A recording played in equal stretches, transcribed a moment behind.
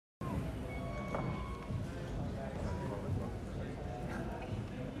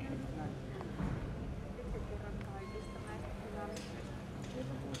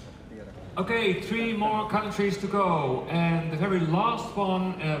Okay, 3 more countries to go, and the very last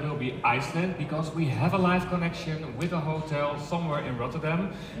one will be Iceland, because we have a live connection with a hotel somewhere in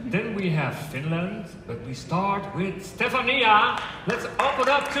Rotterdam. Then we have Finland, but we start with Stefania. Let's open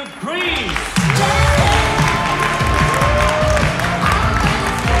up to Greece!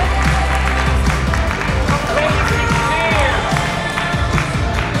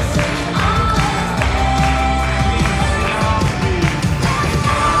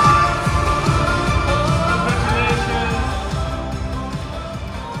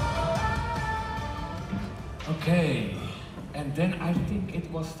 Okay, and then I think it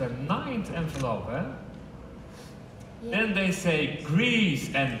was the 9th envelope, eh? Yeah. Then they say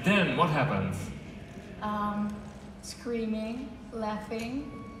Greece, and then what happens? Screaming,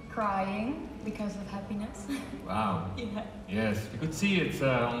 laughing, crying because of happiness. Wow. Yeah. Yes, you could see it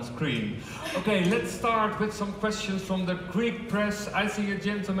on screen. Okay, let's start with some questions from the Greek press. I see a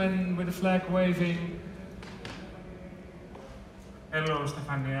gentleman with a flag waving. Hello,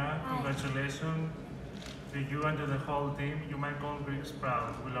 Stefania. Congratulations to you and to the whole team. You make all Greeks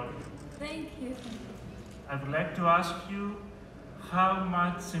proud. We love you. Thank you. I would like to ask you how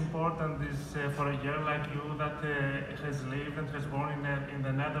much important is for a girl like you that has lived and has born in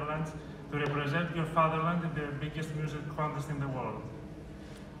the Netherlands to represent your fatherland in the biggest music contest in the world?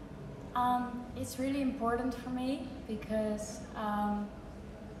 It's really important for me because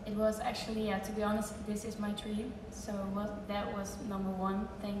it was actually, to be honest, this is my dream. So that was #1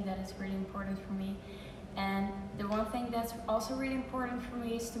 thing that is really important for me. And the one thing that's also really important for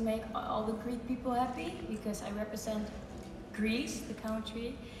me is to make all the Greek people happy, because I represent Greece, the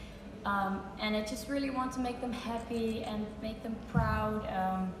country. And I just really want to make them happy and make them proud.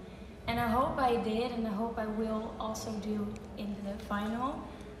 And I hope I did, and I hope I will also do in the final.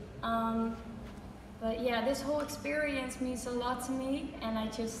 But yeah, this whole experience means a lot to me, and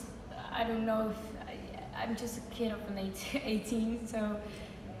I don't know if I'm just a kid of an 18, so.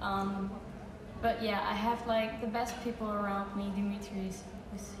 But yeah, I have like the best people around me. Dimitris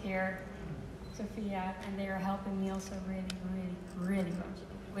is here, Sophia, and they are helping me also really, really, really much.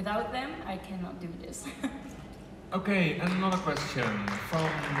 Without them, I cannot do this. Okay, and another question from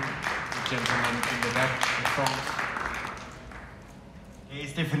the gentleman in the back in front. Hey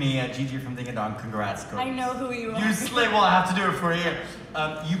Stefania, Gigi from Ding Dong, congrats coach. I know who you are. You slay, well I have to do it for you.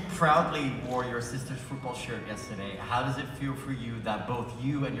 You proudly wore your sister's football shirt yesterday. How does it feel for you that both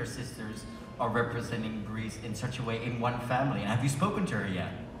you and your sisters are representing Greece in such a way in one family? And have you spoken to her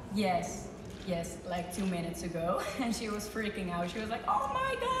yet? Yes, like 2 minutes ago. And she was freaking out. She was like, oh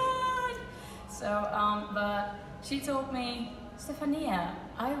my God! So, but she told me, Stefania,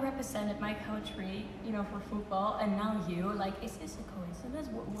 I represented my country, you know, for football, and now you, like, is this a coincidence?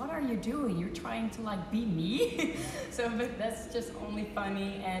 What are you doing? You're trying to, like, be me? So, but that's just only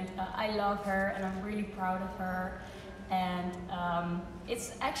funny, and I love her, and I'm really proud of her, and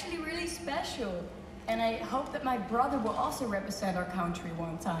it's actually really special, and I hope that my brother will also represent our country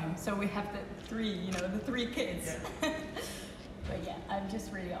one time, so we have the 3 kids. Yeah. But yeah, I'm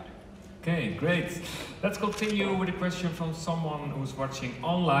just really honored. Okay, great. Let's continue with a question from someone who's watching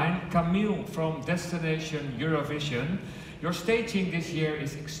online. Camille from Destination EUROVIsion. Your staging this year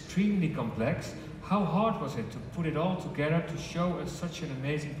is extremely complex. How hard was it to put it all together to show us such an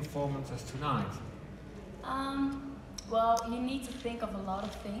amazing performance as tonight? Well, you need to think of a lot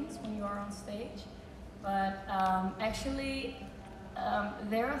of things when you are on stage. But actually,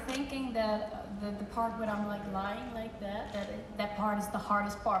 they're thinking that the part where I'm like lying like that part is the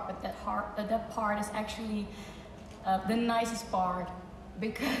hardest part, but that part is actually the nicest part,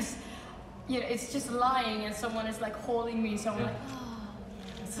 because you know, it's just lying and someone is like holding me, so I'm like, oh,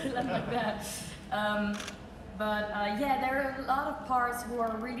 so like that. Yeah, there are a lot of parts who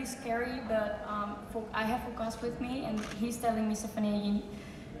are really scary, but I have Focus with me, and he's telling me, Stefania,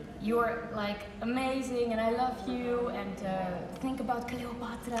 you're like amazing and I love you, and think about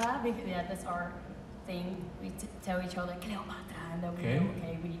Cleopatra, because yeah, that's our thing. We tell each other Cleopatra, and then we know,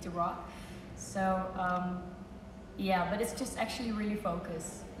 okay, we need to rock. So yeah, but it's just actually really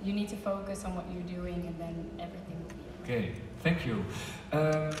focus. You need to focus on what you're doing, and then everything will be okay. Okay, thank you.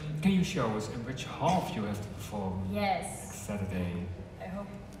 Can you show us in which half you have to perform? Yes. Saturday. I hope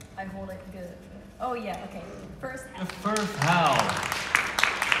I hold it good. Oh yeah, okay. First half. The first half.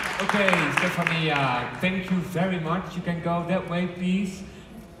 Okay, Stefania, thank you very much. You can go that way, please.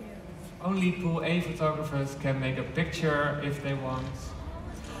 Thank you. Only Pool A photographers can make a picture if they want.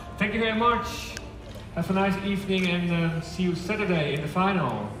 Thank you very much. Have a nice evening, and see you Saturday in the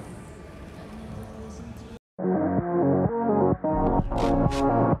final.